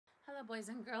Hello boys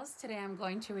and girls, today I'm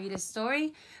going to read a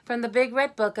story from the Big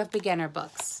Red Book of Beginner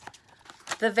Books.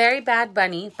 The Very Bad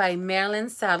Bunny by Marilyn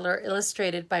Sadler,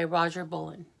 illustrated by Roger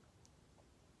Bolin.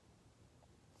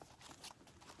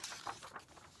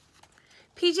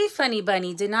 PJ Funny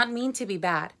Bunny did not mean to be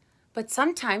bad, but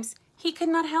sometimes he could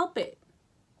not help it.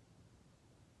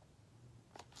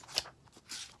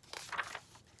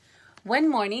 One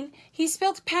morning, he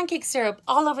spilled pancake syrup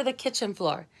all over the kitchen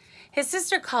floor. His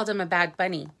sister called him a bad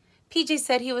bunny. PJ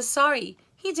said he was sorry.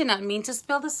 He did not mean to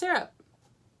spill the syrup.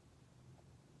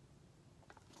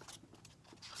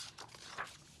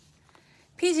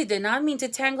 PJ did not mean to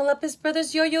tangle up his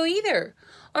brother's yo-yo either,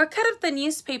 or cut up the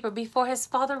newspaper before his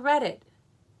father read it.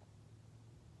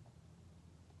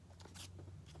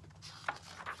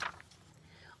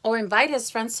 Or invite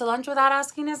his friends to lunch without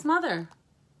asking his mother.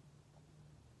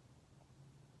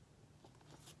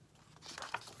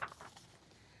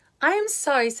 I am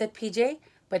sorry, said PJ,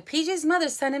 but PJ's mother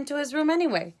sent him to his room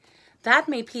anyway. That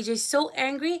made PJ so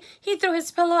angry, he threw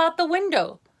his pillow out the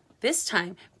window. This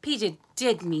time, PJ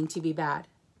did mean to be bad.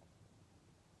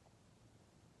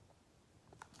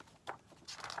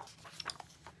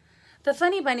 The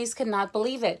funny bunnies could not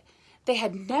believe it. They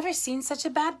had never seen such a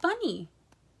bad bunny.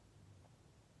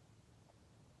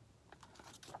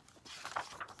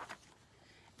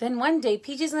 Then one day,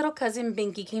 PJ's little cousin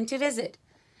Binky came to visit.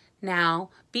 Now,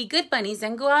 be good bunnies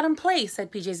and go out and play,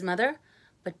 said PJ's mother.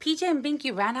 But PJ and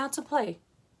Binky ran out to play.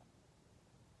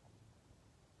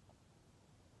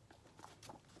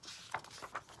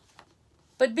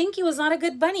 But Binky was not a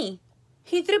good bunny.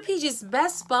 He threw PJ's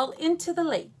best ball into the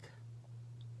lake.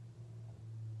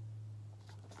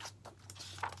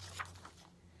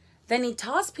 Then he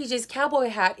tossed PJ's cowboy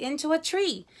hat into a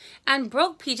tree and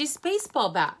broke PJ's baseball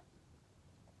bat.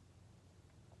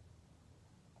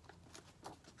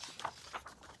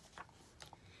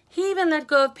 He even let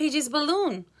go of PJ's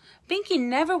balloon. Binky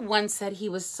never once said he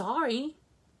was sorry.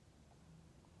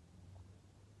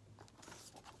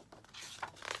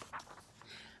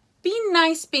 Be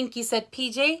nice, Binky, said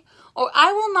PJ, or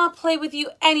I will not play with you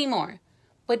anymore.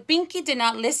 But Binky did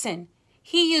not listen.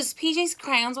 He used PJ's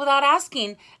crayons without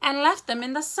asking and left them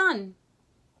in the sun.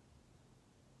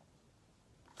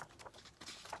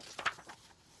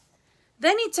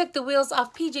 Then he took the wheels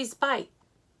off PJ's bike.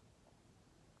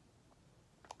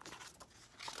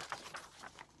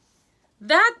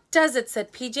 That does it,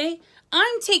 said PJ.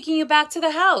 I'm taking you back to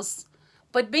the house.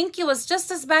 But Binky was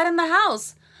just as bad in the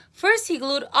house. First, he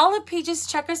glued all of PJ's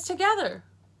checkers together.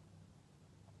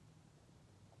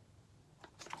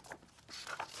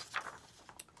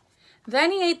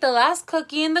 Then he ate the last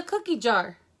cookie in the cookie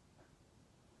jar.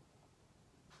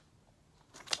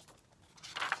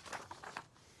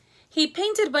 He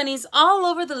painted bunnies all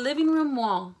over the living room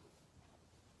wall.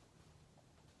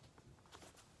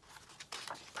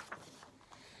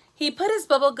 He put his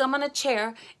bubble gum on a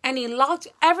chair and he locked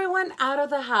everyone out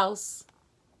of the house.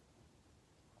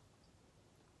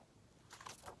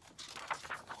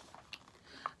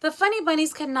 The funny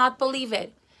bunnies could not believe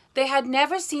it. They had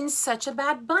never seen such a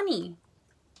bad bunny.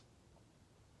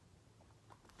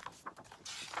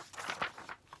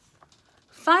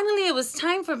 Finally, it was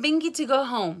time for Binky to go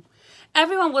home.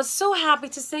 Everyone was so happy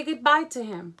to say goodbye to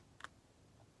him.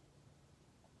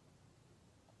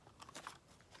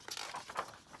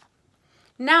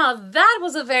 Now that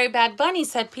was a very bad bunny,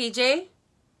 said PJ.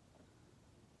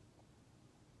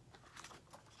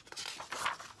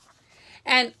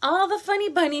 And all the funny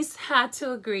bunnies had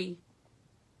to agree.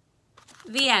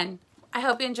 The end. I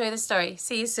hope you enjoy the story.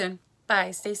 See you soon. Bye.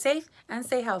 Stay safe and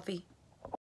stay healthy.